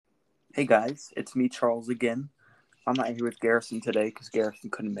Hey guys, it's me, Charles, again. I'm not here with Garrison today because Garrison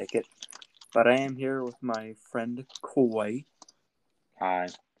couldn't make it, but I am here with my friend Coy. Hi.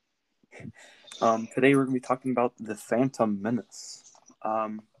 Today we're going to be talking about the Phantom Menace.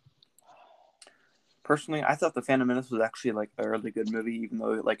 Um, Personally, I thought the Phantom Menace was actually like a really good movie, even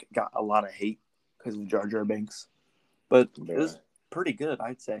though it got a lot of hate because of Jar Jar Binks. But it was Bruh. pretty good,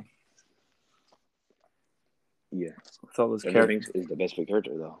 I'd say, Yeah. with all those Jar Jar Binks characters. is the best big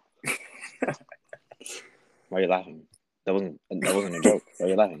character though. Why are you laughing? That wasn't a joke. Why are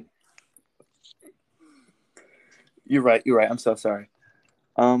you laughing? You're right. You're right. I'm so sorry.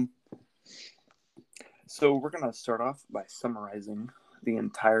 Um, so we're gonna start off by summarizing the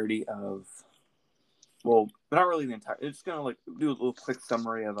entirety of not really the entire. It's just gonna do a little quick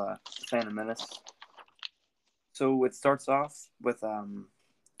summary of Phantom Menace. So it starts off with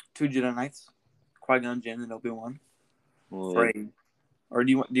two Jedi Knights, Qui-Gon Jinn and Obi-Wan. Well, For a, or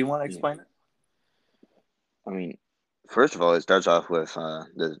do you want to yeah. explain it? I mean, first of all, it starts off with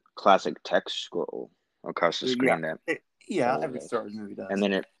the classic text scroll across the Yeah, screen that yeah. tells Every us, Star Wars movie and does.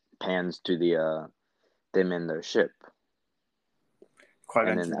 then it pans to the them in their ship, and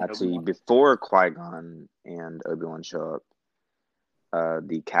Qui-Gon then Jinn and actually Obi-Wan. before Qui-Gon and Obi-Wan show up,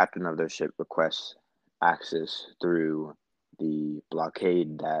 the captain of their ship requests access through the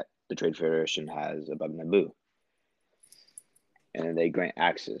blockade that the Trade Federation has above Naboo, and then they grant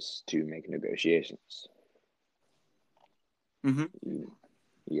access to make negotiations. Mm-hmm.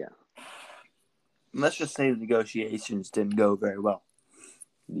 Yeah, Let's just say the negotiations didn't go very well,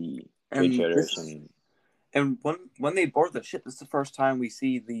 the Trade and this Federation. and when they board the ship, this is the first time we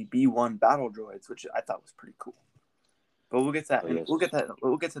see the B-1 battle droids, which I thought was pretty cool. But we'll get to that, Oh and yes, we'll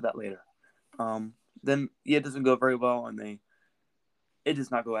get to that later. Then it doesn't go very well, and it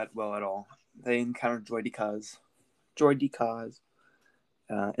does not go well at all. They encounter droidicas,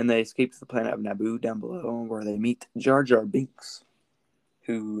 and they escape to the planet of Naboo down below, where they meet Jar Jar Binks,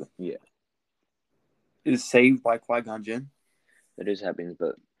 who yeah, is saved by Qui-Gon Jinn. that is happening,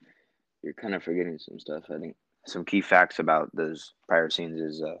 but you're kind of forgetting some stuff. I think some key facts about those prior scenes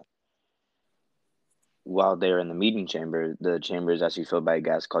is while they're in the meeting chamber, the chamber is actually filled by a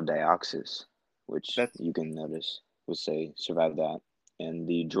gas called dioxis, which That's you can notice would say survive that. And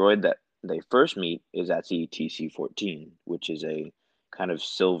the droid that they first meet is actually TC-14, which is a kind of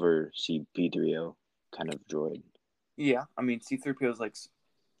silver CP3O kind of droid. yeah. I mean, C-3PO is like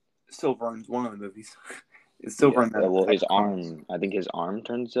silver in one of the movies. It's silver Yeah, in the well, Attack his of Clones. arm, I think his arm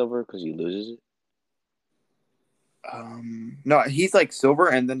turns silver because he loses it. No, he's like silver,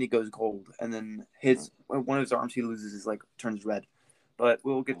 and then he goes gold, and then Uh, his one of his arms he loses is like turns red. But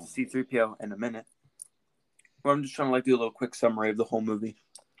we'll get to uh, C-3PO in a minute. Well, I'm just trying to do a little quick summary of the whole movie.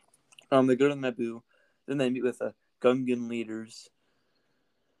 They go to Naboo, then they meet with the Gungan leaders,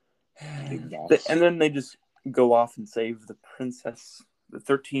 Big and boss. then they just go off and save the princess, the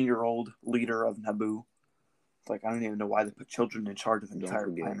 13-year-old leader of Naboo. It's like I don't even know why they put children in charge of the Don't entire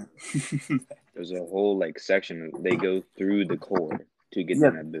forget, planet. there's a whole like section. They go through the core to get to yeah,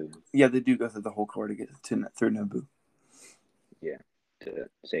 Naboo. yeah, they do go through the whole core to get to through Naboo. Yeah, to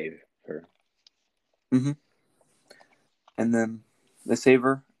save her. Mm-hmm. And then they save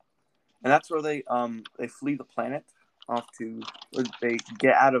her, and that's where they flee the planet off to where they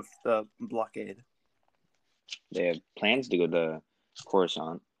get out of the blockade. They have plans to go to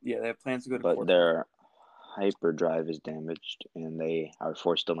Coruscant, Yeah, they have plans to go to but Coruscant, their hyperdrive is damaged, and they are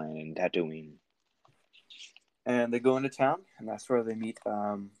forced to land in Tatooine and they go into town, and that's where they meet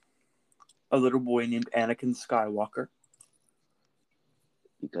a little boy named Anakin Skywalker.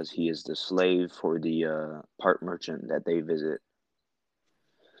 because he is the slave for the part merchant that they visit.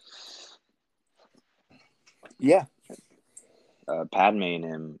 Yeah. Padme and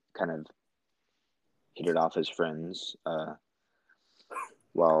him kind of hit it off as friends,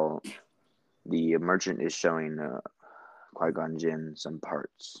 while the merchant is showing Qui Gon Jinn some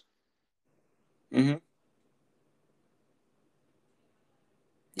parts. Mm-hmm.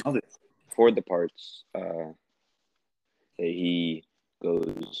 Oh, For the parts, he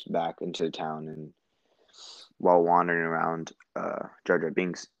goes back into the town, and while wandering around, Jar Jar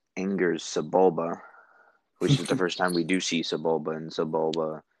Binks angers Sebulba, which is the first time we do see Sebulba, and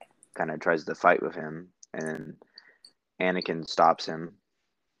Sebulba kind of tries to fight with him, and Anakin stops him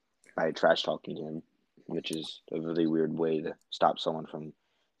by trash talking to him, which is a really weird way to stop someone from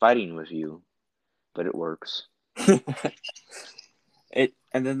fighting with you, but it works.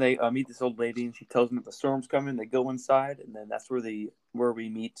 and then they meet this old lady, and she tells them that the storm's coming. They go inside, and then that's where we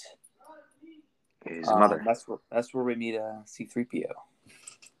meet. His mother, That's where we meet C-3PO.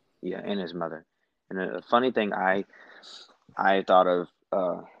 yeah, and his mother. And a funny thing I thought of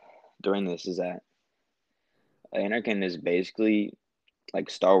during this is that Anakin is basically like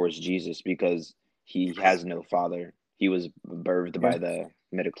Star Wars Jesus because he has no father. He was birthed Yeah. by the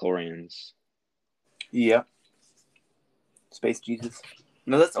midichlorians. Yep. Space Jesus.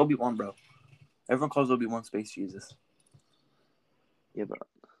 No, that's Obi-Wan, bro. Everyone calls Obi-Wan Space Jesus. Yeah, but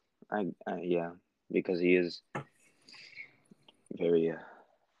yeah, because he is very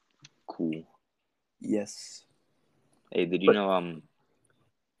cool. Yes. Hey, did you But know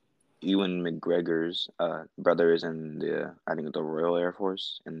Ewan McGregor's brother is in I think the Royal Air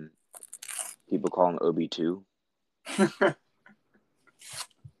Force, and people call him Obi-2.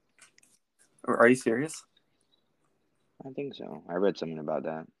 are you serious? I think so. I read something about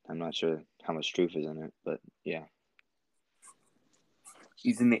that. I'm not sure how much truth is in it, but yeah,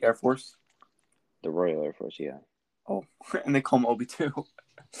 He's in the Air Force. the Royal Air Force. Yeah, Oh, and they call him Obi too.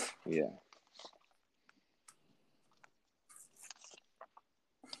 yeah.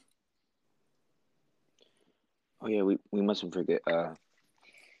 Oh yeah, we mustn't forget.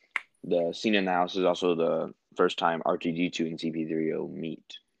 The scene in the house is also the first time R2D2 and CP3O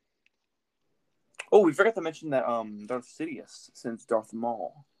meet. Oh, we forgot to mention that Darth Sidious sends Darth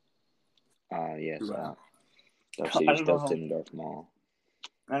Maul. Yes, Wow. Darth I Sidious don't know does how. send Darth Maul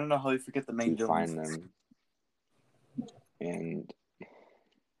I don't know how you forget the main to villains. find them, and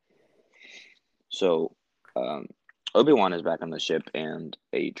so Obi-Wan is back on the ship, and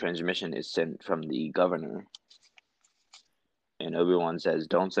a transmission is sent from the governor. And Obi-Wan says,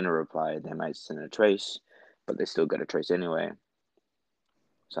 "Don't send a reply. They might send a trace, but they still get a trace anyway.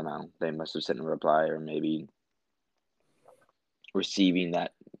 Somehow they must have sent a reply, or maybe receiving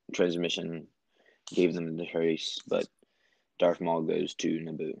that transmission gave them the trace. But Darth Maul goes to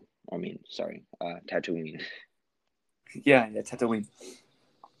Naboo. I mean, sorry, Tatooine. Yeah, Tatooine.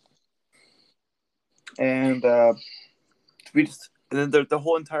 And and then the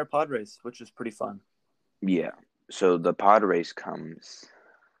whole entire pod race, which is pretty fun. Yeah. So the pod race comes.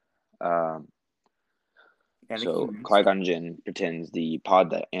 Um, so Anakin Qui-Gon Jinn pretends the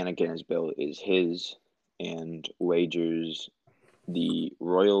pod that Anakin has built is his, and wagers the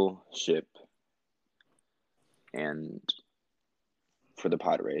royal ship and for the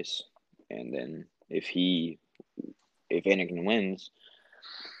pod race. And then if Anakin wins,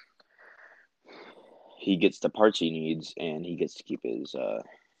 he gets the parts he needs, and he gets to keep his the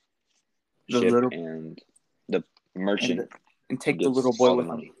ship, little and the and merchant the, and take the gets little boy all the with him.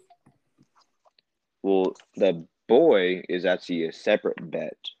 money. Well, the boy is actually a separate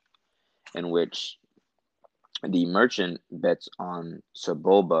bet in which the merchant bets on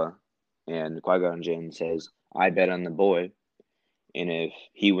Sebulba, and Qui-Gon Jinn says, "I bet on the boy, and if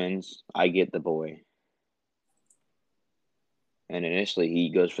he wins, I get the boy." And initially, he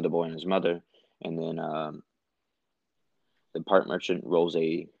goes for the boy and his mother, and then the part merchant rolls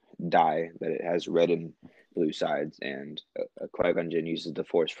a die that it has red and blue sides, and Qui-Gon Jinn uses the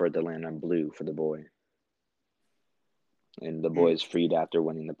Force for it to land on blue for the boy. And the boy is freed after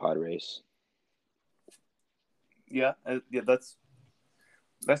winning the pod race. Yeah, yeah. That's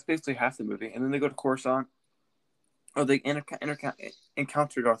basically half the movie, and then they go to Coruscant. Oh, they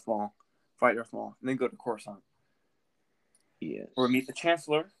encounter Darth Maul, fight Darth Maul, and then go to Coruscant, Yes. where we meet the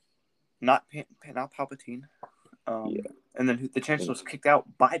Chancellor, not Palpatine. Yeah. And then the Chancellor was kicked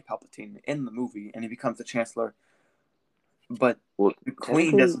out by Palpatine in the movie, and he becomes the Chancellor. But Well, the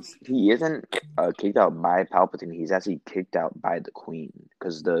Queen technically, doesn't. he isn't kicked out by Palpatine. He's actually kicked out by the Queen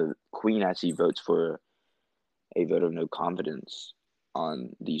because the Queen actually votes for a vote of no confidence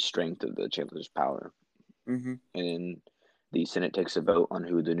on the strength of the Chancellor's power. Mm-hmm. And the Senate takes a vote on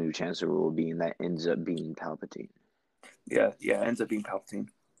who the new Chancellor will be, and that ends up being Palpatine. Yeah, it ends up being Palpatine,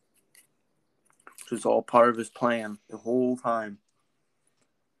 which was all part of his plan the whole time.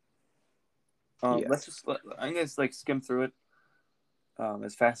 Yeah. I'm gonna skim through it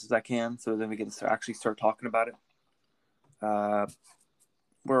as fast as I can, so then we can actually start talking about it.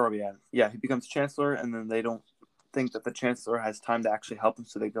 Where are we at? Yeah, he becomes Chancellor, and then they don't think that the Chancellor has time to actually help him,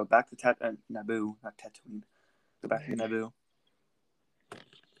 so they go back to Naboo, not Tatooine. Go back to Naboo.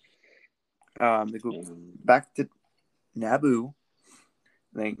 They go back to Naboo.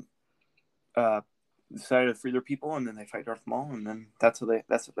 They decided to free their people, and then they fight Darth Maul, and then that's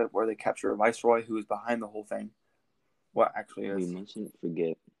where they capture a Viceroy who is behind the whole thing. What actually We is? mustn't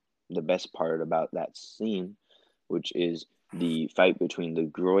forget the best part about that scene, which is the fight between the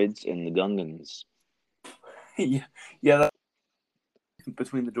droids and the Gungans. yeah, that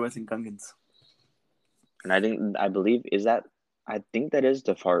between the droids and Gungans. And I believe I think that is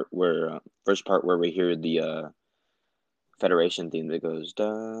the part where first part where we hear the Federation theme that goes da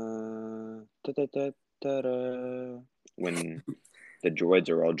da da da da, da when the droids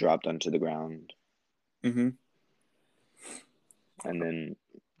are all dropped onto the ground. Mm-hmm. And then,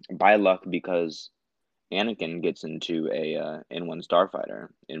 by luck, because Anakin gets into a N1 starfighter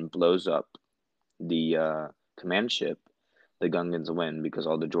and blows up the command ship, the Gungans win because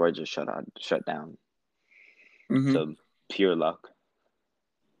all the droids are shut down. Mm-hmm. So pure luck.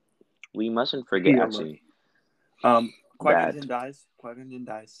 We mustn't forget Pure actually Qui-Gon that Jinn dies. Qui-Gon Jinn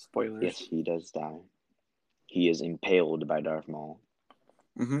dies. Spoilers. yes, he does die. He is impaled by Darth Maul.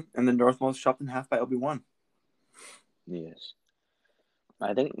 Mm-hmm. And then Darth Maul's chopped in half by Obi-Wan. Yes.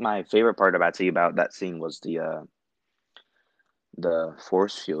 I think my favorite part about that scene was the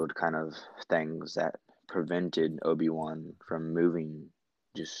force field kind of things that prevented Obi-Wan from moving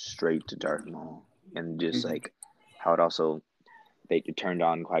just straight to Darth Maul, and just Mm-hmm. like how it also they turned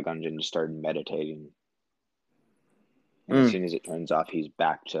on Qui-Gon Jinn and started meditating, and as soon as it turns off, he's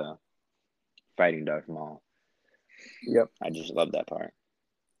back to fighting Darth Maul. Yep. I just love that part.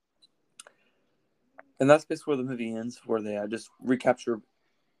 And that's basically where the movie ends, where they just recapture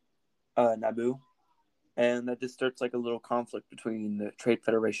Naboo, and that just starts like a little conflict between the Trade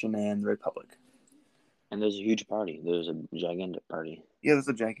Federation and the Republic. And there's a huge party. There's a gigantic party. Yeah, there's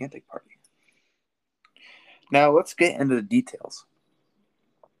a gigantic party. Now let's get into the details.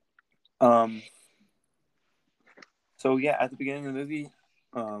 So yeah, at the beginning of the movie,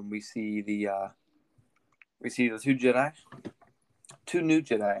 we see the two Jedi, two new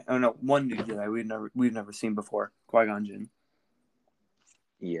Jedi. Oh no, one new Jedi we've never seen before, Qui-Gon Jinn.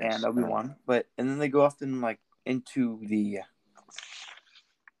 Yes. And Obi-Wan, and then they go off and like into the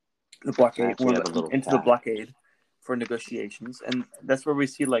blockade, the blockade for negotiations, and that's where we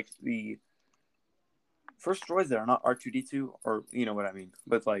see like the first droids that are not R2-D2, or you know what I mean,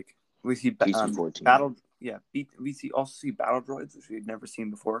 but like we see TC-14. battle, we also see battle droids, which we've never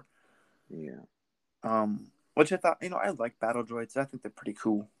seen before. Yeah. Which I thought, I like battle droids. I think they're pretty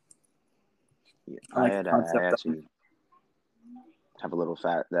cool. Yeah. I like the concept. I actually have a little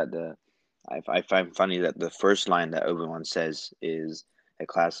fact that I find funny that the first line that Obi-Wan says is a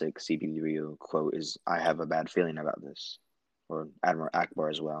classic CP3 quote is "I have a bad feeling about this," or Admiral Akbar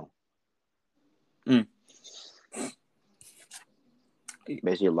as well. Mm.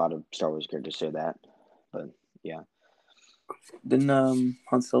 Basically, a lot of Star Wars characters say that, but yeah. Didn't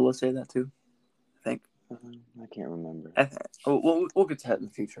Han Solo say that too? I think. I can't remember. We'll get to that in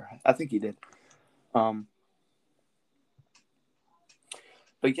the future. I think he did. But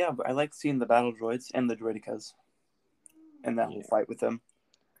yeah, I like seeing the battle droids and the droidicas, and that whole fight with them.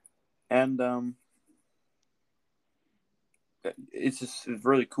 And it's just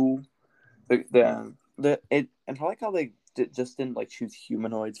really cool. And I like how they just didn't like choose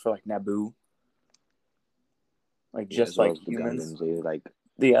humanoids for like Naboo, like just as well like as the humans. Gungans,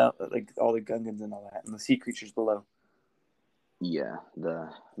 they like all the Gungans and all that, and the sea creatures below. Yeah,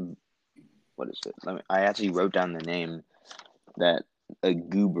 what is it? I actually wrote down the name. That a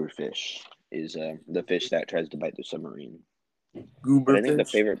goober fish is the fish that tries to bite the submarine. Goober But I think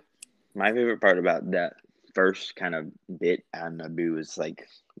fish. my favorite part about that first kind of bit on Naboo is like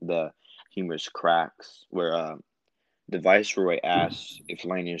the humorous cracks where the Viceroy asks if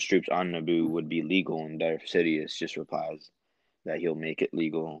landing troops on Naboo would be legal, and Darth Sidious just replies that he'll make it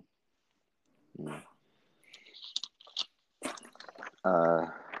legal. I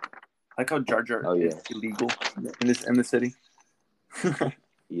like how Jar Jar is illegal in the city.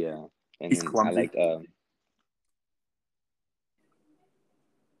 Yeah, and He's then clumsy. I liked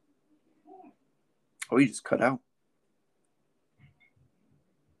Oh, he just cut out.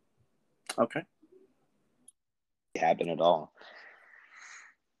 Okay. it happened at all.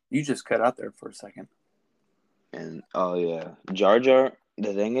 You just cut out there for a second. And oh yeah, Jar Jar.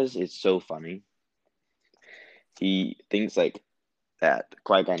 The thing is, it's so funny. He thinks like that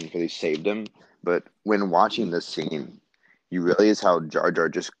Qui-Gon really saved him, but when watching this scene, you realize how Jar Jar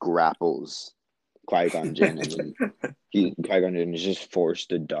just grapples Qui-Gon Jinn, and then Qui-Gon Jinn is just forced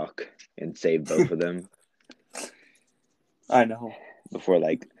to duck and save both of them. I know. Before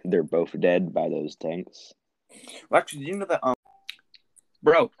like they're both dead by those tanks. Well, actually, do you know that?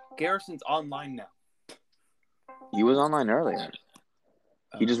 Bro, Garrison's online now. He was online earlier.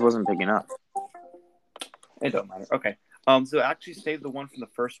 He just wasn't picking up. It don't matter. Okay. So actually save the one from the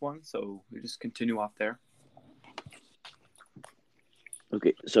first one, so we just continue off there.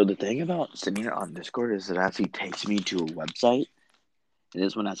 Okay, so the thing about sending it on Discord is it actually takes me to a website, and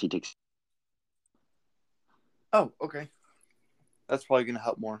this one actually takes. Oh, okay. That's probably gonna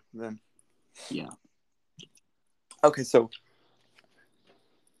help more then. Yeah. Okay, so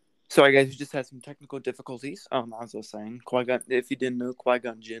sorry guys, we just had some technical difficulties. As I was saying, Qui-Gon. If you didn't know,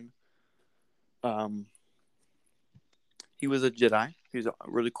 Qui-Gon Jinn, He was a Jedi. He was a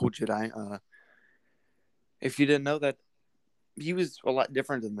really cool Jedi. If you didn't know that, he was a lot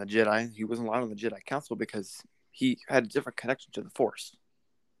different than the Jedi. He wasn't allowed on the Jedi Council because he had a different connection to the Force,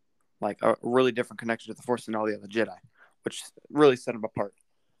 like a really different connection to the Force than all the other Jedi, which really set him apart.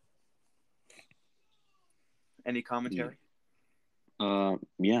 Any commentary?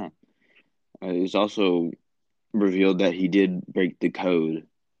 Yeah. It's also revealed that he did break the code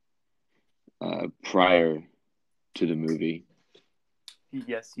prior to the movie.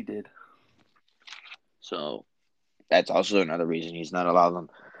 Yes, he did. So that's also another reason he's not allowed on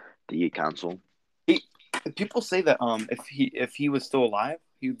the council. People say that if he was still alive,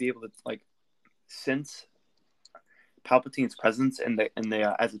 he would be able to like sense Palpatine's presence in the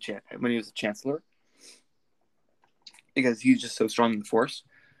as when he was a chancellor, because he's just so strong in the Force.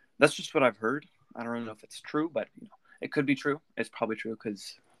 That's just what I've heard. I don't really know if it's true, but it could be true. It's probably true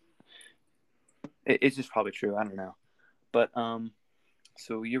because it's just probably true. I don't know, but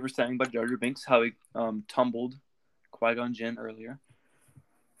so you were saying about Jar Jar Binks, how he tumbled Qui-Gon Jinn earlier.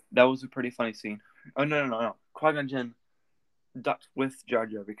 That was a pretty funny scene. Oh no! Qui-Gon Jinn ducked with Jar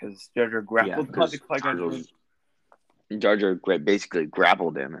Jar because Jar Jar grappled onto Qui-Gon Jinn. Jar Jar basically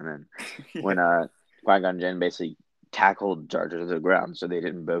grappled him, and then Yeah. when Qui-Gon Jinn basically tackled Jar Jar to the ground so they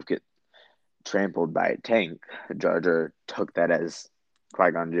didn't both get trampled by a tank, Jar Jar took that as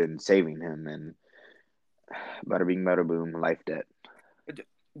Qui-Gon Jinn saving him, and bada bing, bada boom, life debt.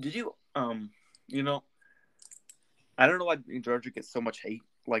 Did you I don't know why Jar Jar gets so much hate.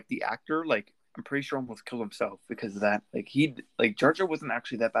 Like the actor, like I'm pretty sure almost killed himself because of that. Like Jar Jar wasn't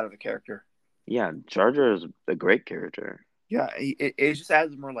actually that bad of a character. Yeah, Jar Jar is a great character. Yeah, it just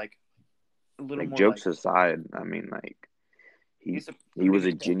adds more like a little Like, more like jokes aside, I mean, like he he's a he pretty was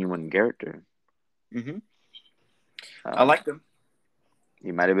a good character. genuine character. Mm-hmm. I Um, liked him.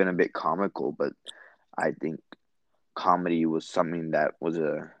 he might have been a bit comical, but I think comedy was something that was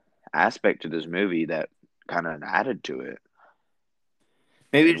a aspect to this movie that kind of added to it.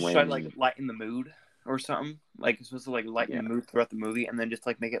 Maybe And just try to like when lighten the mood or something. Like it's supposed to like lighten yeah, the mood throughout the movie, and then just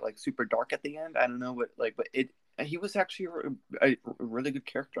like make it like super dark at the end. I don't know, but it he was actually a really good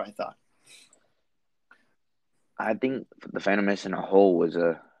character. I thought. I think the Phantom Menace in a whole was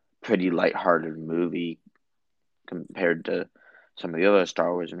a pretty lighthearted movie compared to some of the other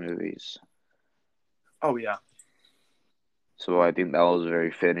Star Wars movies. Oh yeah. So I think that was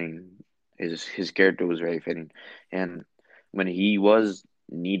very fitting. His character was very fitting, and when he was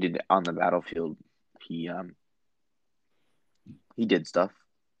needed on the battlefield, he um he did stuff.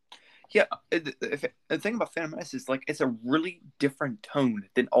 Yeah, the thing about Phantom Menace is like it's a really different tone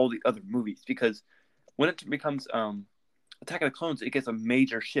than all the other movies because when it becomes Attack of the Clones, it gets a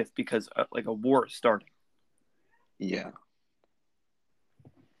major shift because like a war is starting. Yeah.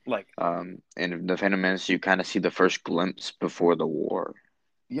 Like And in the Phantom Menace, you kind of see the first glimpse before the war.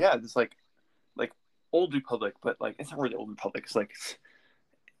 yeah, it's like Old Republic, but like it's not really Old Republic. It's like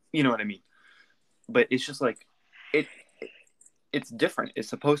you know what I mean. But it's just like it it's different. It's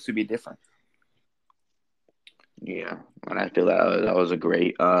supposed to be different. Yeah, and I feel that was a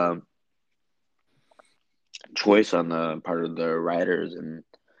great choice on the part of the writers and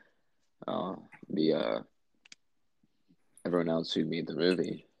uh, the everyone else who made the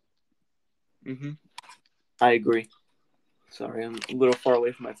movie. Mm-hmm. I agree. Sorry, I'm a little far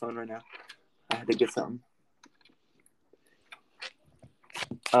away from my phone right now. I had to get something.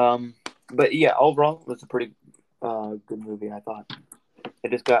 But yeah, overall, it was a pretty good movie. I thought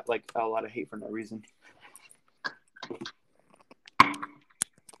it just got like a lot of hate for no reason.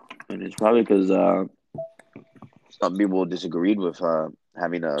 And it's probably because some people disagreed with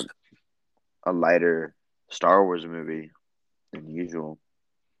having a lighter Star Wars movie than usual,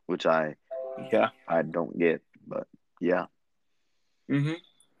 which Yeah. I don't get. But yeah, Mm-hmm.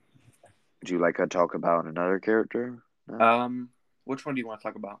 would you like to talk about another character? No? Which one do you want to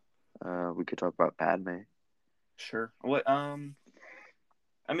talk about? We could talk about Padme. Sure. What? I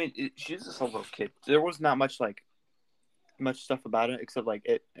mean, she's just a little kid. There was not much like much stuff about it except like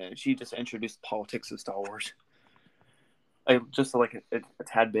it. She just introduced politics of Star Wars. Like just like a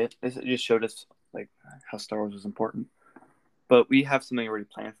tad bit. It just showed us like how Star Wars was important. But we have something already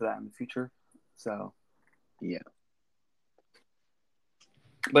planned for that in the future. So, Yeah,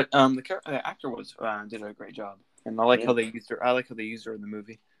 but the actor was did a great job, and I like yeah. how they used her. I like how they used her in the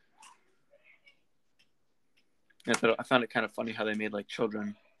movie. I found it kind of funny how they made like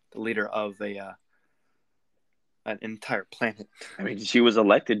children the leader of an entire planet. I mean, she was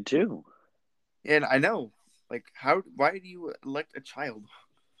elected too. And I know, like, why do you elect a child?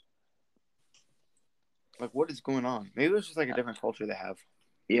 Like, what is going on? Maybe it's just like a different culture they have.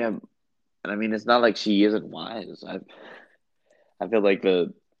 Yeah, and I mean, it's not like she isn't wise. I feel like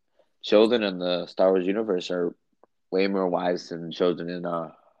the children in the Star Wars universe are way more wise than children in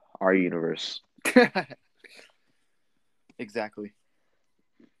our universe. Exactly.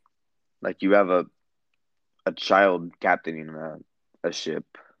 Like you have a child captaining a ship.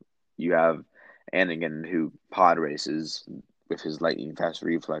 You have Anakin who pod races with his lightning fast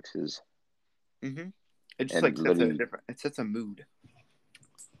reflexes, Mm-hmm. It just and like sets a literally, different. It sets a mood.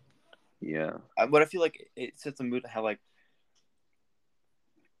 yeah, But I feel like it sets a mood how like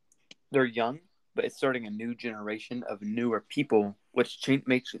they're young, but it's starting a new generation of newer people, which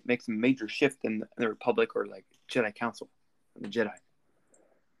makes a major shift in the Republic or like Jedi Council, the Jedi.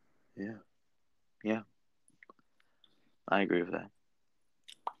 yeah, yeah. I agree with that.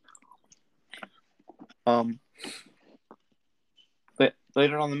 Um, but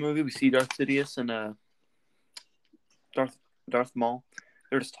later on in the movie, we see Darth Sidious and Darth Darth Maul.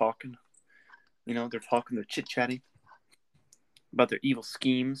 They're just talking. They're talking. They're chit chatting about their evil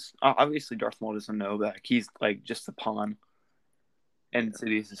schemes. Obviously, Darth Maul doesn't know that he's like just a pawn and Yeah,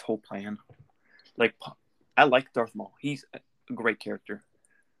 Sidious's whole plan. Like, I like Darth Maul. He's a great character.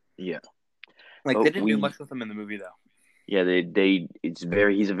 yeah. Like, they But didn't do much with him in the movie though. yeah, he's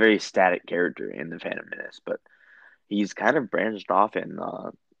a very static character in the Phantom Menace, but he's kind of branched off in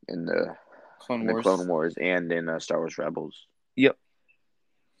the Clone in the Wars. Clone Wars and in Star Wars Rebels. Yep.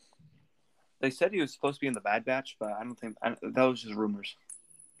 They said he was supposed to be in the Bad Batch, but I don't think that was just rumors.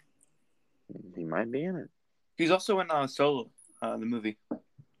 He might be in it. He's also in Solo, the movie.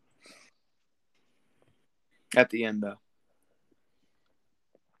 At the end, though.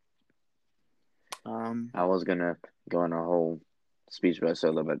 I was gonna go on a whole speech about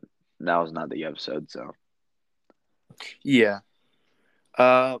Solo, but that was not the episode. So Yeah.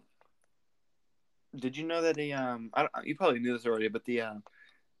 Uh, did you know that you probably knew this already, but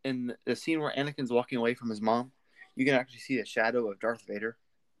in the scene where Anakin's walking away from his mom, you can actually see a shadow of Darth Vader,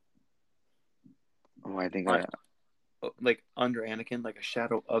 oh, I think on, like under Anakin, like a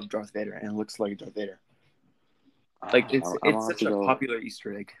shadow of Darth Vader, and it looks like Darth Vader. Like I'm it's gonna have to such a go. popular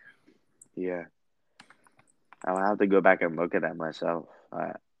Easter egg. Yeah, I'll have to go back and look at that myself.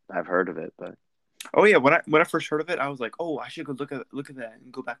 I've heard of it, but Oh yeah, when I first heard of it, I was like, oh, I should go look at that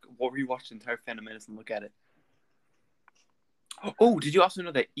and go back, rewatch the entire Phantom Menace and look at it. Oh, did you also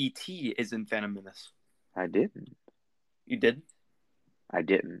know that E.T. is in Phantom Menace? I didn't. You did? I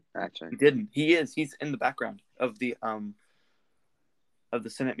didn't actually. You didn't. He is. He's in the background of the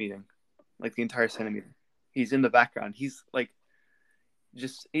Senate meeting, like the entire Senate meeting. He's in the background. He's like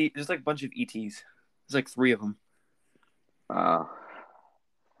there's like a bunch of ETs. There's like three of them. Uh,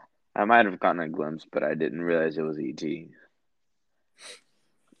 I might have gotten a glimpse, but I didn't realize it was ET.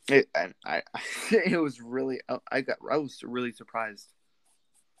 And it was really I was really surprised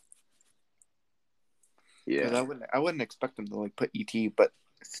because Yeah. I wouldn't expect them to like put ET, but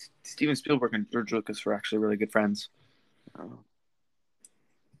Steven Spielberg and George Lucas were actually really good friends. Oh,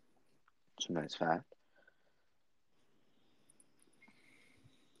 it's a nice fact.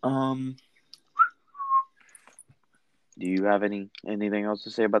 Um, Do you have anything else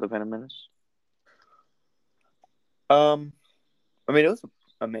to say about the Phantom Menace? um, I mean, it was an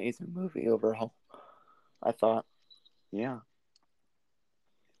amazing movie overall. I thought. Yeah,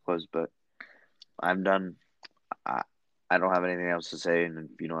 it was, but I'm done. I I don't have anything else to say, and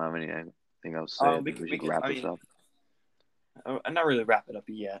if you don't have anything else to say, I We think we could, we should could. wrap I this mean, up. not really wrap it up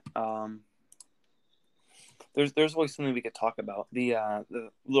yet. There's always something we could talk about. The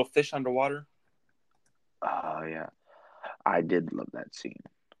little fish underwater. Oh yeah, I did love that scene.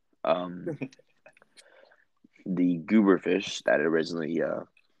 Um, the goober fish that originally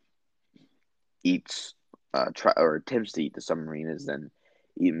eats try or attempts to eat the submarine is then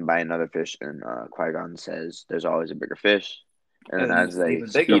eaten by another fish, and Qui-Gon says, "There's always a bigger fish," and And then then as it's they even bigger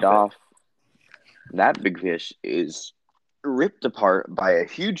speed fish. off, that big fish is ripped apart by a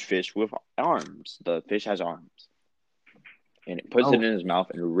huge fish with arms. The fish has arms, and it puts it Oh in his mouth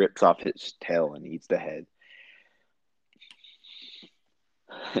and rips off its tail and eats the head.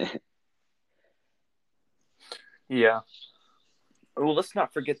 yeah. Well, let's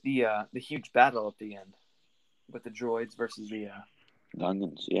not forget the huge battle at the end with the droids versus the.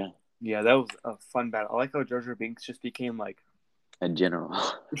 Dungans, yeah, Yeah, that was a fun battle. I like how Jar Jar Binks just became like. in general.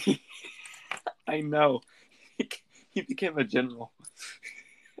 I know. He became a general.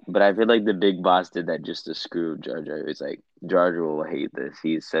 But I feel like the big boss did that just to screw Jar Jar. It's like Jar Jar will hate this.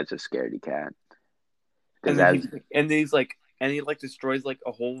 He's such a scaredy cat. And Because then as he like destroys like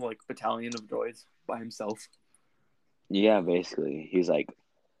a whole like battalion of droids by himself. yeah, basically, he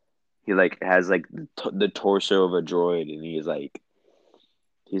like has like the torso of a droid, and he's like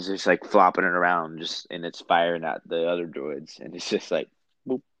he's just like flopping it around, just and it's firing at the other droids, and it's just like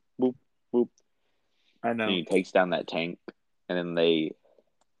boop, boop, boop, I and know. he takes down that tank, and then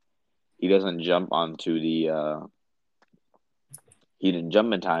he doesn't jump onto the he didn't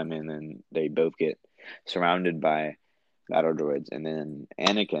jump in time, and then they both get surrounded by battle droids, and then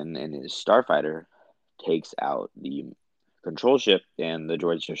Anakin and his starfighter takes out the control ship, and the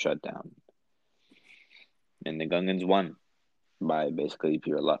droids are shut down, and the Gungans won by basically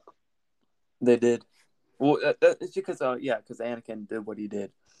pure luck. They did. Well, it's because because Anakin did what he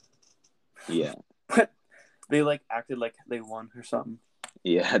did. Yeah, But they like acted like they won or something.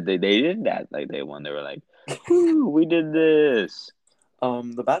 yeah, they did that like they won. They were like, "Woo, we did this!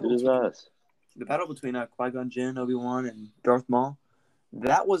 The It battle was between us." Qui-Gon Jinn, Obi-Wan, and Darth Maul,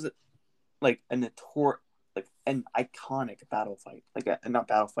 that was like like an iconic battle fight. Like not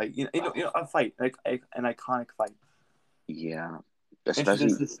battle fight, a fight, like an iconic fight. Yeah, Introduced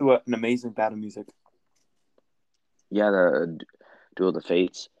especially this to an amazing battle music. the Duel of the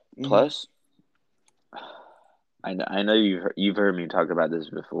Fates. Mm-hmm. Plus, I know you've heard me talk about this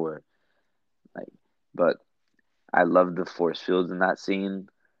before, like, but I love the force fields in that scene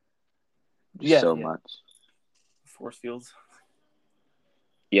just Yeah, so yeah. much. Force fields.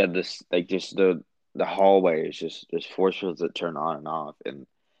 Yeah, this like just the hallway is just there's force fields that turn on and off, and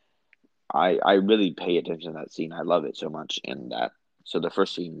I really pay attention to that scene. I love it so much in that. So the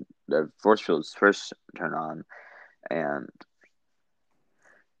first scene, the force fields first turn on, and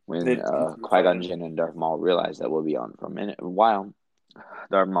They when continue Qui-Gon fighting. Jinn and Darth Maul realize that we'll be on for a while,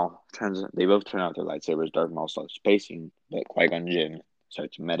 Darth Maul they both turn out their lightsabers. Darth Maul starts pacing, but Qui-Gon Jinn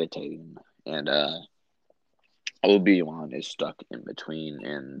starts meditating, and Obi-Wan is stuck in between,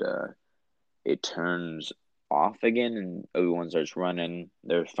 and it turns off again, and Obi-Wan starts running.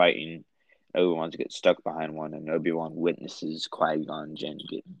 They're fighting. Obi-Wan gets stuck behind one, and Obi-Wan witnesses Qui-Gon Jinn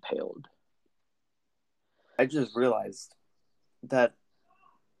get impaled. I just realized that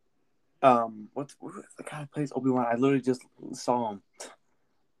what's the guy who plays Obi-Wan? I literally just saw him.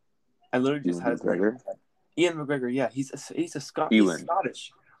 I literally just Ewan had his name in McGregor? my head. Ian McGregor. Yeah, he's Ewan.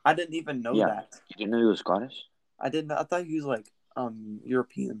 Scottish. I didn't even know Yeah. that. You didn't know he was Scottish? I didn't. I thought he was like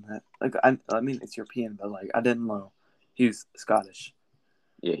European. Like I mean it's European, but like I didn't know he was Scottish.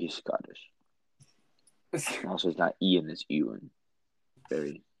 Yeah, he's Scottish. And also, it's not Ian, it's Ewan.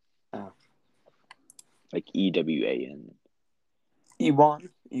 Very. Oh. Like Ewan.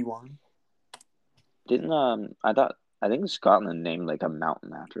 Ewan. Didn't, I think Scotland named like a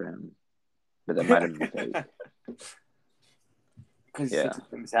mountain after him, but that might have been fake. Because he's Yeah. such a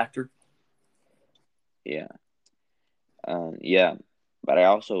famous actor. Yeah. Yeah. But I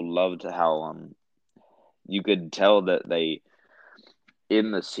also loved how, you could tell that they,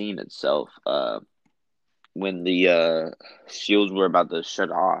 in the scene itself, when the shields were about to shut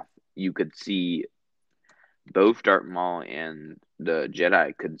off, you could see both Darth Maul and the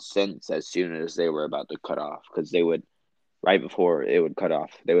Jedi could sense as soon as they were about to cut off, because they would, right before it would cut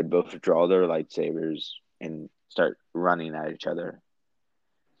off, they would both draw their lightsabers and start running at each other.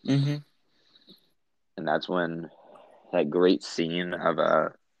 Mm-hmm. And that's when that great scene of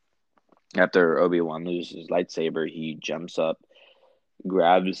after Obi-Wan loses his lightsaber, he jumps up,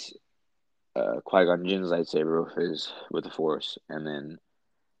 grabs Qui-Gon Jinn's lightsaber with the Force, and then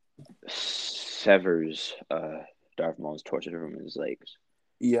severs Darth Maul's torso from his legs.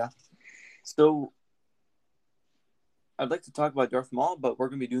 Yeah. So I'd like to talk about Darth Maul, but we're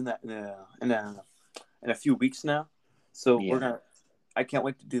gonna be doing that in a few weeks now. So Yeah, I can't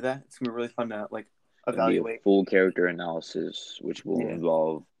wait to do that. It's gonna be really fun to like it's gonna be a evaluate. full character analysis, which will Yeah.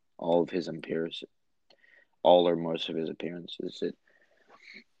 involve all of his appearances, all or most of his appearances.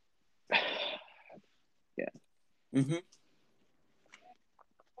 Yeah. Mm-hmm.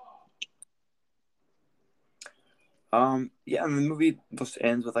 Yeah, and the movie just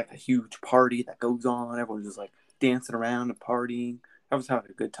ends with like a huge party that goes on. Everyone's just like dancing around and partying. Everyone's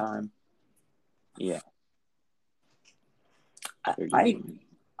having a good time. Yeah. I, Very good I movie.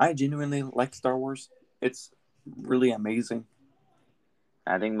 I genuinely like Star Wars. It's really amazing.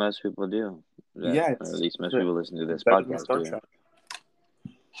 I think most people do. That, Yeah, or at it's least most people listening to this better than podcast Star do. Trek.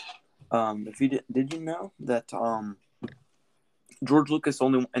 If you did you know that George Lucas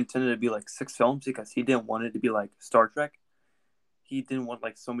only intended to be like 6 films because he didn't want it to be like Star Trek. He didn't want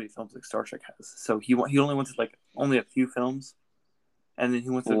like so many films like Star Trek has. So he only wanted like only a few films, and then he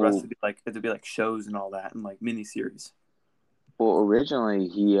wanted the rest Well, to be like shows and all that and like mini series. well, originally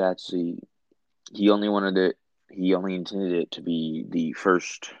he only wanted it. He only intended it to be the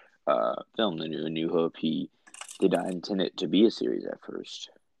first film, The New Hope. He did not intend it to be a series at first,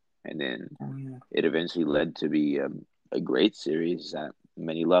 and then Oh yeah. it eventually led to be a great series that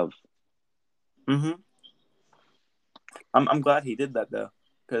many love. Mm-hmm. I'm glad he did that though,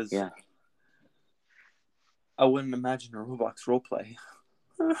 because Yeah. I wouldn't imagine a Roblox roleplay.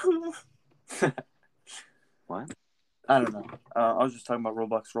 What? I don't know. I was just talking about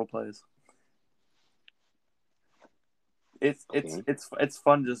Roblox roleplays. Okay. It's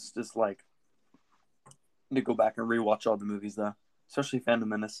fun just like to go back and rewatch all the movies though, especially Phantom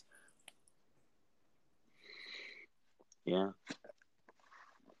Menace. Yeah.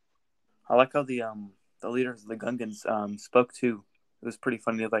 I like how the leaders of the Gungans spoke too. It was pretty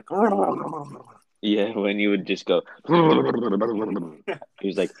funny. Like, Yeah, when you would just go, he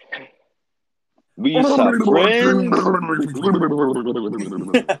was like, "We saw friends."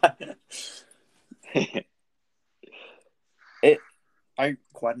 I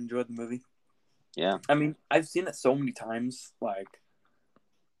quite enjoyed the movie. Yeah, I mean, I've seen it so many times. you've I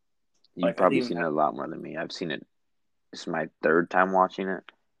didn't probably even seen it have a lot more than me. I've seen it. This is my third time watching it.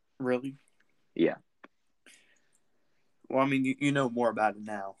 really. Yeah, Well, I mean, you know more about it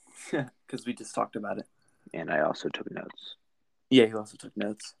now because we just talked about it. and I also took notes. Yeah, he also took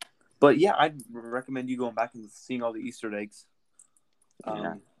notes. But yeah, I'd recommend you going back and seeing all the Easter eggs.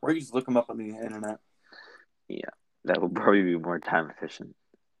 Yeah, Or you just look them up on the internet. yeah, that will probably be more time efficient.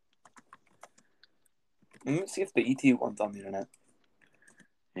 And you see if the ET one's on the internet.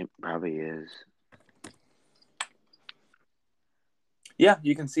 It probably is. Yeah,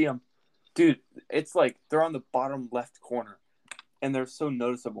 you can see them. Dude, it's like they're on the bottom left corner. And they're so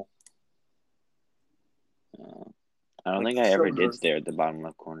noticeable. I don't Like, think I so ever did noticeable. stare at the bottom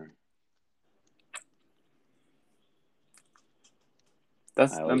left corner. I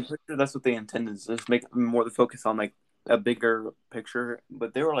I'm always, pretty sure that's what they intended. Is just make more the focus on like a bigger picture.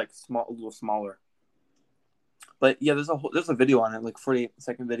 But they were like a little smaller. But yeah, there's a video on it, like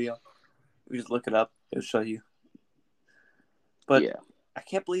 48-second video. You just look it up; it'll show you. But yeah, I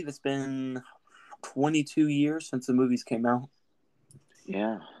can't believe it's been 22 years since the movies came out.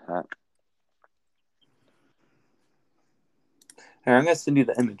 yeah, that, Here, I'm gonna send you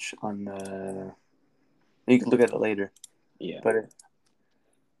the image on. You can look at it later. yeah, But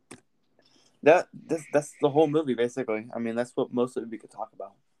that's the whole movie basically. I mean, that's what most of it we could talk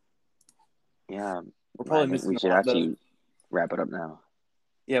about. yeah. We're I probably think we missing a should lot, but actually wrap it up now.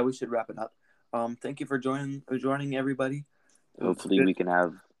 yeah, we should wrap it up. Thank you for joining everybody. It was Hopefully, good. we can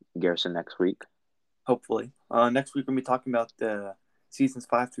have Garrison next week. Hopefully, next week we're gonna be talking about the seasons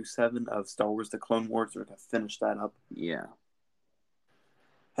 5 through 7 of Star Wars: The Clone Wars. We're gonna finish that up, Yeah,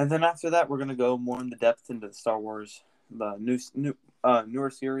 and then after that, we're gonna go more into depth into the Star Wars, the newer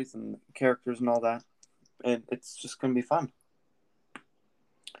series and characters and all that. And it's just gonna be fun.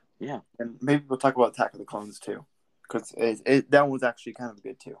 yeah. And maybe we'll talk about Attack of the Clones too, because that one was actually kind of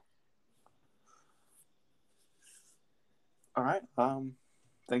good too. All right.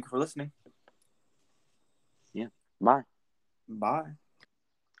 Thank you for listening. Yeah. Bye. Bye.